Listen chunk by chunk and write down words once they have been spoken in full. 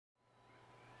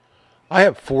I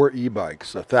have four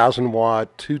e-bikes, a 1,000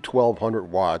 watt, two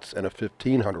 1,200 watts, and a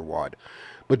 1,500 watt.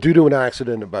 But due to an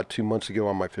accident about 2 months ago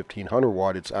on my 1,500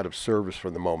 watt, it's out of service for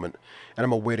the moment, and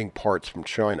I'm awaiting parts from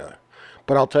China.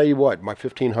 But I'll tell you what, my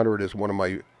 1,500 is one of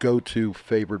my go-to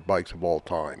favorite bikes of all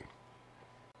time.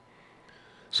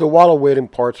 So while awaiting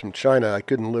parts from China, I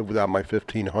couldn't live without my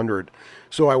 1,500,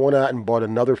 so I went out and bought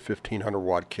another 1,500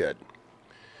 watt kit.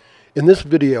 In this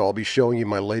video, I'll be showing you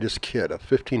my latest kit, a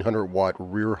 1,500 watt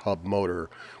rear hub motor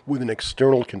with an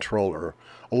external controller,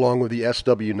 along with the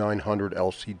SW900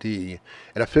 LCD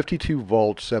and a 52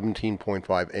 volt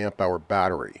 17.5 amp hour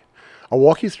battery. I'll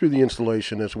walk you through the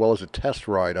installation as well as a test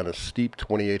ride on a steep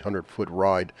 2,800 foot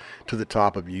ride to the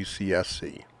top of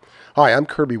UCSC. Hi, I'm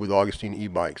Kirby with Augustine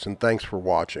E-Bikes, and thanks for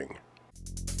watching.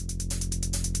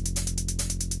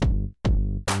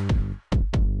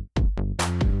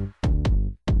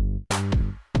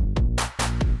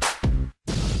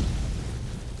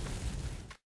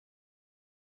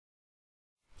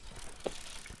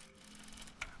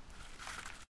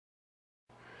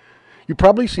 You've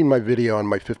probably seen my video on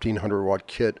my 1,500 watt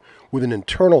kit with an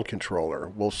internal controller.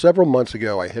 Well, several months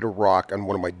ago I hit a rock on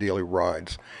one of my daily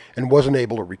rides and wasn't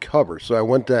able to recover, so I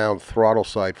went down throttle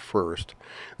side first.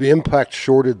 The impact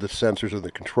shorted the sensors of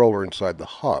the controller inside the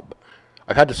hub.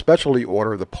 I've had to specially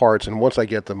order the parts, and once I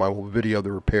get them I will video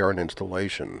the repair and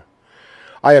installation.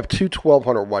 I have two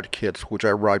 1,200 watt kits which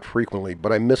I ride frequently,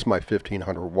 but I miss my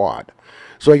 1,500 watt.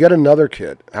 So I got another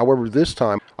kit. However, this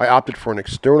time I opted for an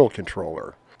external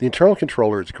controller. The internal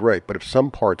controller is great, but if some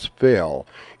parts fail,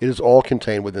 it is all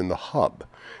contained within the hub.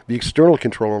 The external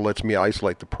controller lets me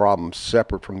isolate the problems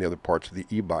separate from the other parts of the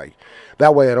e-bike.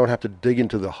 That way I don't have to dig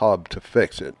into the hub to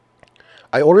fix it.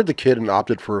 I ordered the kit and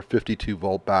opted for a 52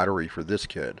 volt battery for this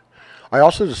kit. I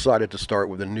also decided to start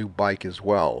with a new bike as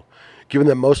well. Given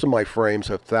that most of my frames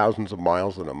have thousands of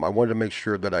miles in them, I wanted to make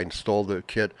sure that I installed the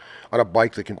kit on a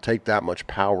bike that can take that much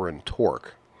power and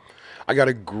torque. I got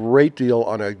a great deal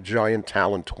on a giant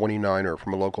Talon 29er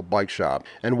from a local bike shop,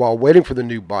 and while waiting for the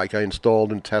new bike, I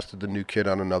installed and tested the new kit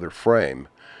on another frame.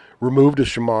 Removed a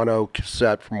Shimano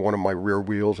cassette from one of my rear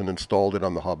wheels and installed it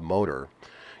on the hub motor.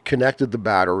 Connected the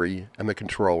battery and the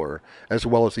controller, as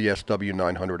well as the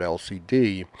SW900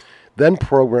 LCD, then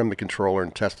programmed the controller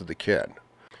and tested the kit.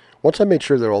 Once I made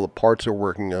sure that all the parts are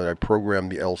working, I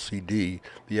programmed the LCD,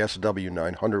 the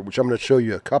SW900, which I'm going to show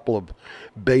you a couple of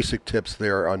basic tips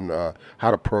there on how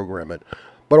to program it.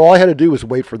 But all I had to do was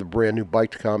wait for the brand new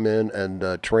bike to come in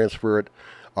and transfer it.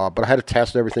 But I had to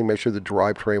test everything, make sure the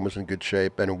drivetrain was in good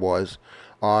shape, and it was.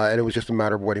 And it was just a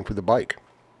matter of waiting for the bike.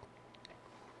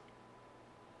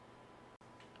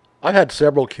 I've had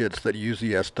several kits that use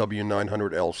the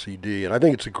SW900 LCD, and I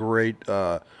think it's a great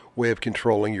way of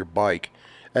controlling your bike.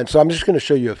 And so I'm just going to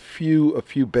show you a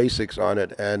few basics on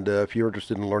it, and if you're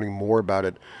interested in learning more about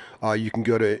it, you can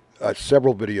go to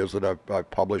several videos that I've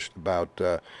published about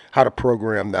how to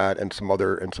program that and some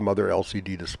other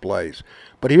LCD displays.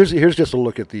 But here's just a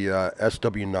look at the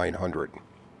SW900.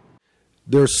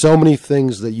 There are so many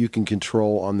things that you can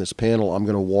control on this panel. I'm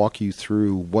going to walk you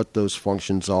through what those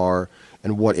functions are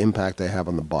and what impact they have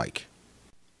on the bike.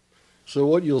 So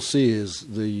what you'll see is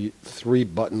the three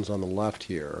buttons on the left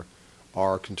here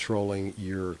are controlling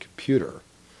your computer.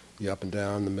 The up and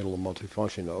down, the middle, and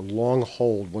multifunction. A long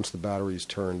hold, once the battery is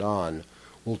turned on,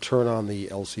 will turn on the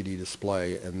LCD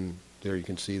display, and there you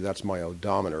can see that's my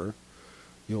odometer.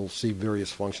 You'll see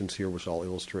various functions here which I'll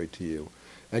illustrate to you.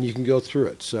 And you can go through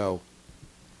it. So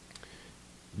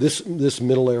this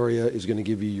middle area is going to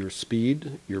give you your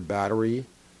speed, your battery.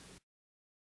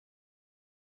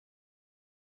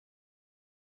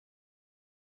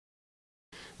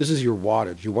 This is your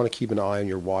wattage. You want to keep an eye on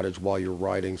your wattage while you're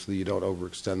riding so that you don't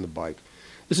overextend the bike.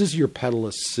 This is your pedal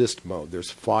assist mode.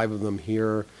 There's 5 of them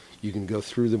here. You can go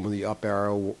through them with the up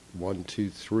arrow, 1,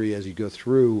 2, 3. As you go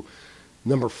through,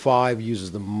 number 5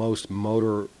 uses the most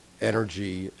motor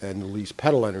energy and the least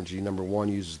pedal energy. Number 1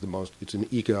 uses the most. It's an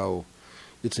eco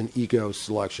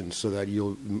selection so that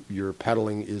your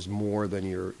pedaling is more than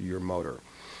your motor.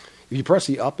 If you press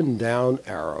the up and down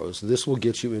arrows, this will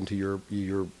get you into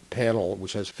your panel,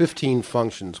 which has 15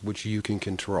 functions which you can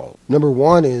control. Number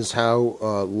 1 is how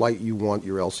light you want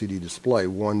your LCD display,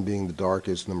 1 being the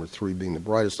darkest, number 3 being the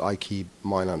brightest. I keep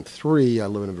mine on 3. I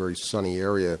live in a very sunny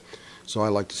area, so I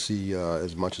like to see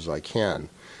as much as I can.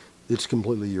 It's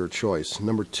completely your choice.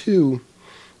 Number 2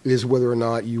 is whether or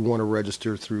not you want to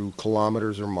register through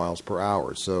kilometers or miles per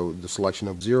hour. So the selection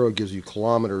of 0 gives you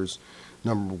kilometers,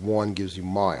 number 1 gives you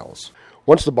miles.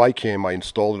 Once the bike came, I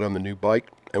installed it on the new bike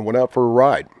and went out for a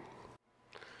ride.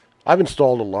 I've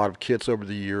installed a lot of kits over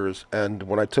the years, and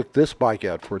when I took this bike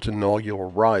out for its inaugural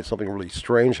ride, something really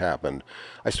strange happened.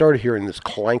 I started hearing this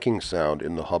clanking sound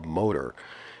in the hub motor,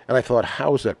 and I thought,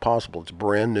 how is that possible? It's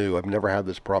brand new. I've never had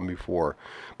this problem before.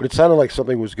 But it sounded like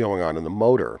something was going on in the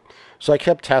motor. So I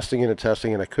kept testing it and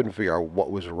testing, and I couldn't figure out what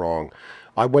was wrong.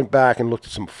 I went back and looked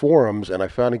at some forums, and I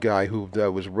found a guy who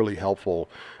was really helpful.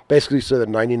 Basically said that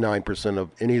 99%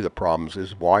 of any of the problems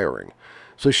is wiring.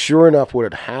 So sure enough, what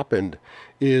had happened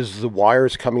is the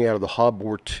wires coming out of the hub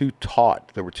were too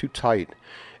taut. They were too tight.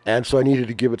 And so I needed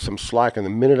to give it some slack. And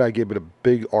the minute I gave it a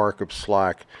big arc of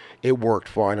slack, it worked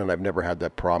fine, and I've never had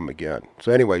that problem again.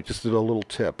 So anyway, just a little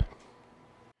tip.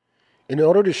 In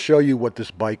order to show you what this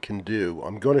bike can do,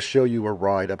 I'm going to show you a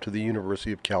ride up to the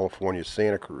University of California,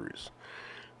 Santa Cruz.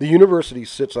 The university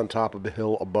sits on top of a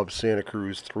hill above Santa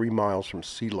Cruz, 3 miles from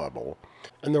sea level,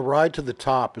 and the ride to the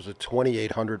top is a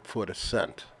 2,800-foot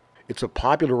ascent. It's a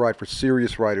popular ride for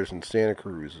serious riders in Santa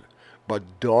Cruz,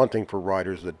 but daunting for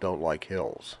riders that don't like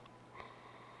hills.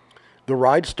 The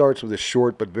ride starts with a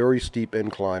short but very steep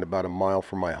incline about a mile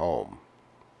from my home.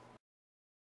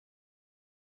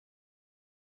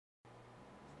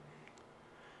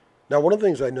 Now, one of the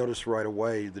things I noticed right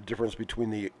away, the difference between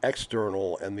the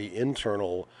external and the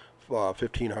internal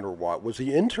 1500 watt, was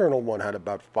the internal one had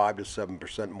about 5 to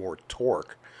 7% more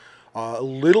torque. A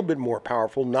little bit more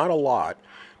powerful, not a lot,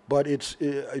 but it's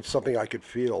something I could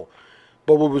feel.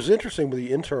 But what was interesting with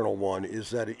the internal one is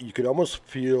that you could almost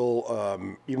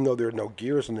feel, even though there are no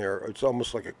gears in there, it's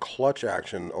almost like a clutch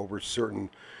action over certain,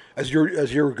 as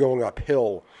you're going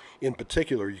uphill. In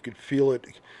particular, you could feel it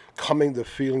the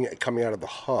feeling coming out of the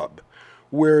hub.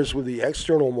 Whereas with the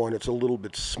external one, it's a little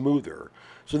bit smoother.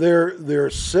 So they're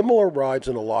similar rides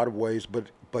in a lot of ways, but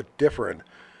different,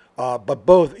 but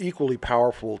both equally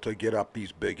powerful to get up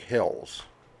these big hills.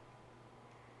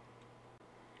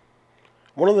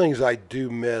 One of the things I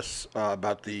do miss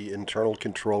about the internal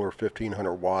controller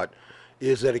 1500 watt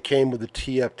is that it came with a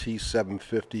TFT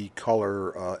 750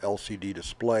 color LCD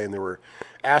display, and there were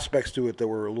aspects to it that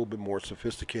were a little bit more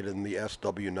sophisticated than the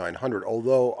SW900,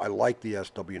 although I like the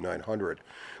SW900.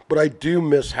 But I do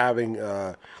miss having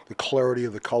the clarity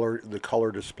of the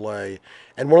color display.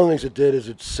 And one of the things it did is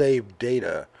it saved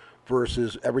data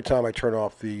versus every time I turn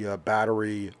off the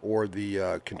battery or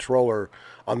the controller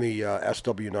on the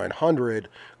SW900,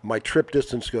 my trip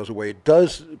distance goes away. It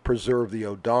does preserve the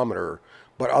odometer,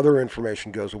 but other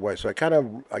information goes away. So I kind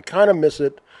of miss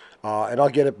it, and I'll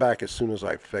get it back as soon as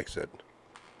I fix it.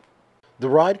 The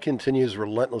ride continues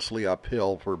relentlessly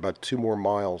uphill for about 2 more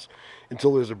miles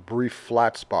until there's a brief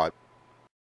flat spot.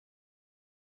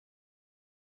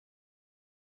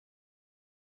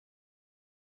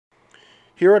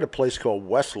 Here at a place called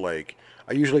Westlake,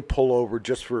 I usually pull over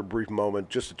just for a brief moment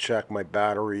just to check my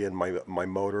battery and my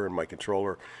motor and my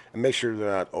controller and make sure they're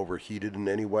not overheated in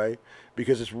any way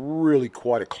because it's really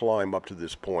quite a climb up to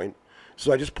this point.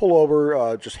 So I just pull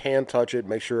over, just hand touch it,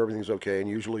 make sure everything's okay, and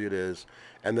usually it is,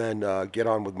 and then get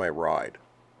on with my ride.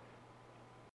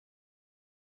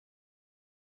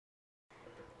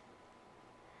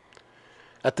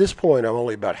 At this point, I'm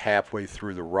only about halfway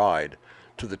through the ride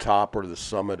to the top or to the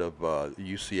summit of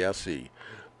UCSC.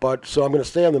 But so I'm going to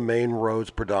stay on the main roads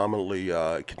predominantly,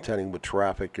 contending with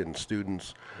traffic and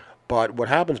students. But what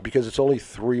happens because it's only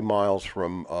 3 miles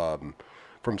from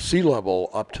sea level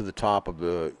up to the top of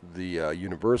the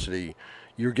university,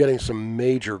 you're getting some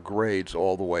major grades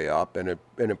all the way up, and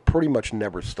it pretty much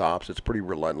never stops. It's pretty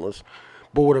relentless.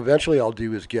 But what eventually I'll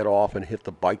do is get off and hit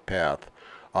the bike path,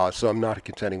 so I'm not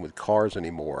contending with cars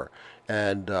anymore.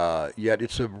 And yet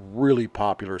it's a really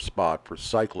popular spot for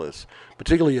cyclists,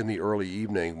 particularly in the early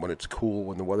evening when it's cool,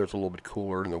 when the weather's a little bit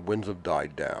cooler and the winds have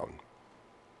died down.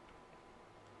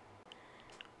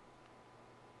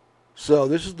 So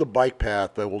this is the bike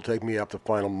path that will take me up the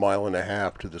final mile and a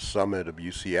half to the summit of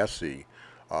UCSC.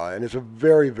 And it's a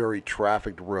very, very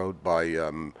trafficked road by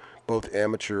both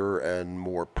amateur and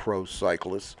more pro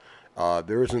cyclists.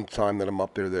 There isn't a time that I'm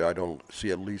up there that I don't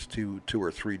see at least two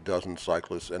or three dozen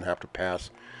cyclists and have to pass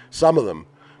some of them,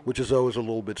 which is always a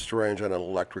little bit strange on an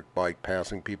electric bike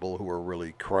passing people who are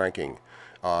really cranking.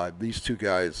 These two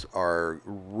guys are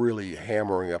really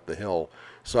hammering up the hill,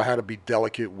 so I had to be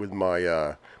delicate with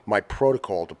my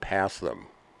protocol to pass them.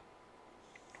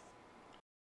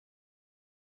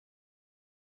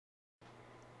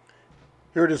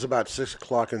 Here it is about 6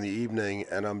 o'clock in the evening,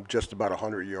 and I'm just about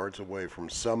 100 yards away from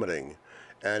summiting.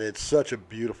 And it's such a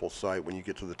beautiful sight when you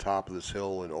get to the top of this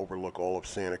hill and overlook all of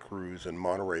Santa Cruz and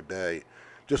Monterey Bay.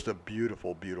 Just a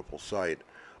beautiful, beautiful sight.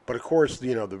 But of course,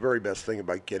 the very best thing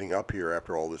about getting up here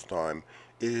after all this time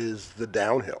is the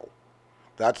downhill.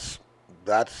 That's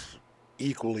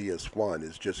equally as fun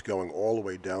as just going all the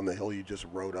way down the hill you just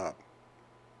rode up.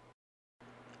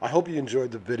 I hope you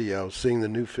enjoyed the video, seeing the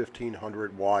new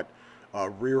 1500 watt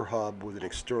rear hub with an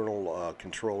external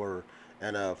controller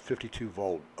and a 52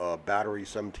 volt battery,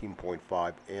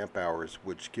 17.5 amp hours,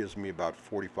 which gives me about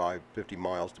 45-50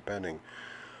 miles depending.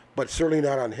 But certainly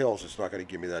not on hills. It's not going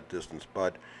to give me that distance.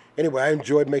 But anyway, I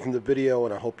enjoyed making the video,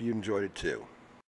 and I hope you enjoyed it too.